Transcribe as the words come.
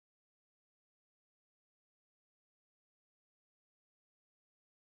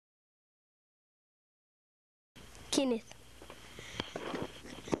Kenneth.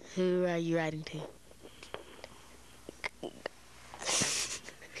 Who are you writing to?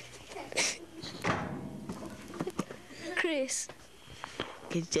 Chris.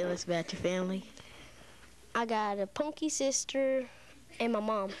 Could you tell us about your family? I got a punky sister and my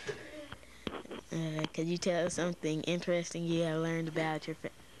mom. Could you tell us something interesting you have learned about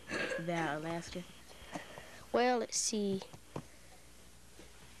about Alaska? Well, let's see.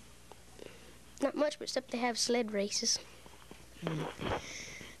 Not much, but except they have sled races.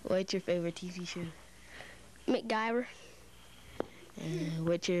 What's your favorite TV show? MacGyver.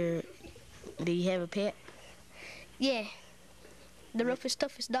 Do you have a pet? Yeah. The roughest,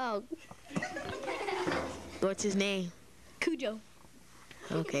 toughest dog. What's his name? Cujo.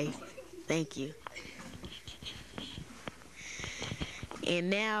 Okay, thank you.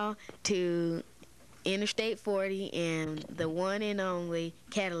 And now to Interstate 40 and the one and only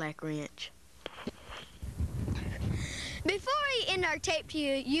Cadillac Ranch. Before we end our tape to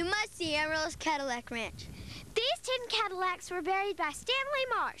you, you must see Amarillo's Cadillac Ranch. These 10 Cadillacs were buried by Stanley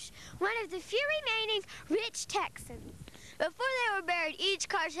Marsh, one of the few remaining rich Texans. Before they were buried, each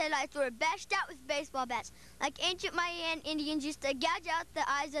car's headlights were bashed out with baseball bats, like ancient Mayan Indians used to gouge out the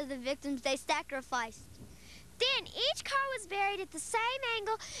eyes of the victims they sacrificed. Then each car was buried at the same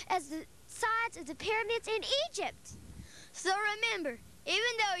angle as the sides of the pyramids in Egypt. So remember,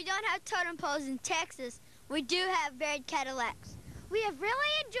 even though we don't have totem poles in Texas, we do have buried Cadillacs. We have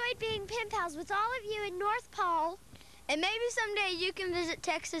really enjoyed being pen pals with all of you in North Pole. And maybe someday you can visit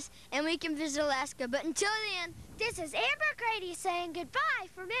Texas and we can visit Alaska. But until then, this is Amber Grady saying goodbye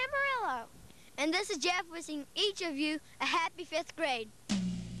from Amarillo. And this is Jeff wishing each of you a happy 5th grade.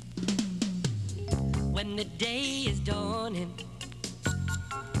 When the day is dawning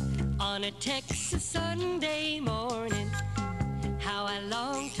on a Texas Sunday morning, how I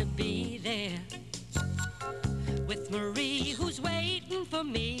long to be there with Marie who's waiting for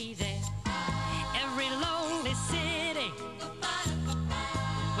me there. Every lonely city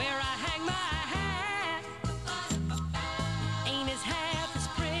where I hang my hat ain't as half as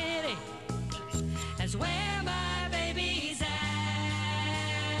pretty as where my baby's at.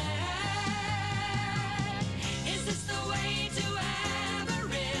 Is this the way to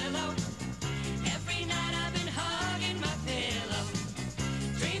Amarillo? Every night I've been hugging my pillow,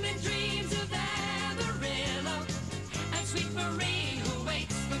 dreaming dreams of Amarillo and sweet Marie who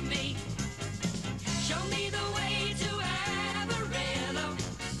waits for me. Show me the way to Amarillo.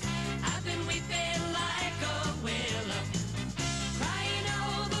 I've been weeping like a willow, crying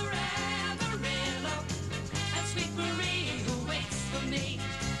over Amarillo and sweet Marie who waits for me.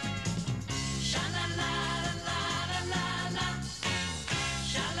 Sha-la-la-la-la-la-la-la,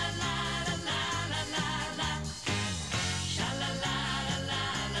 sha-la-la-la-la-la-la-la,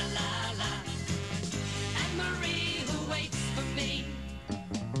 sha-la-la-la-la-la-la, and Marie who waits for me.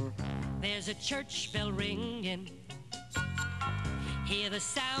 There's a church bell ringing, hear the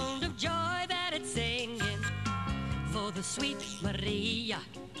sound of joy that it's singing for the sweet Maria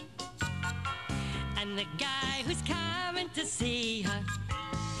and the guy who's coming to see her.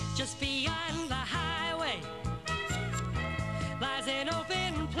 Just beyond the highway lies an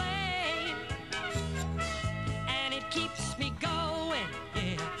open plain, and it keeps me going,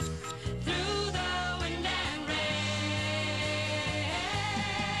 yeah, through the wind and rain.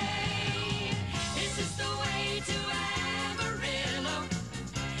 Is this the way to Amarillo?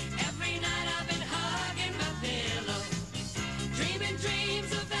 Every night I've been hugging my pillow, dreaming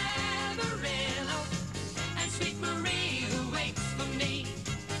dreams of Amarillo and sweet Marie who waits for me.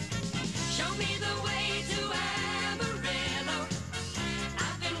 Show me the way to Amarillo.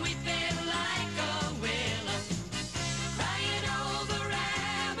 I've been weeping like a willow, crying over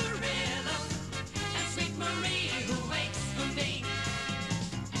Amarillo and sweet Marie who waits for me.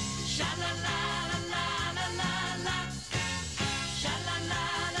 Sha-la-la-la-la-la-la-la,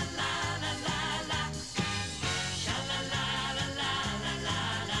 sha-la-la-la-la-la-la-la,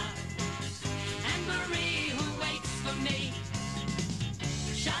 sha-la-la-la-la-la-la, and Marie who waits for me.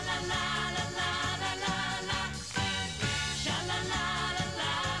 Sha-la-la-la-la-la-la-la,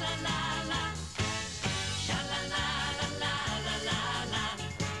 sha-la-la-la-la-la-la-la, sha-la-la-la-la-la-la,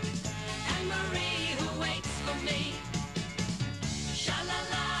 and Marie who waits for me.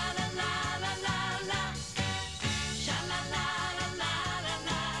 Sha-la-la-la-la-la-la,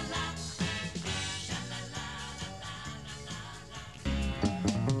 sha-la-la-la-la-la-la,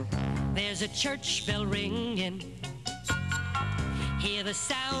 sha-la-la-la-la-la. There's a church bell ringing, hear the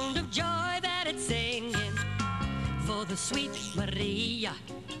sound of joy that it's singing for the sweet Maria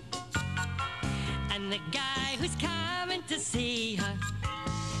and the guy who's coming to see her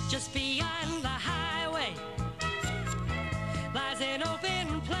just beyond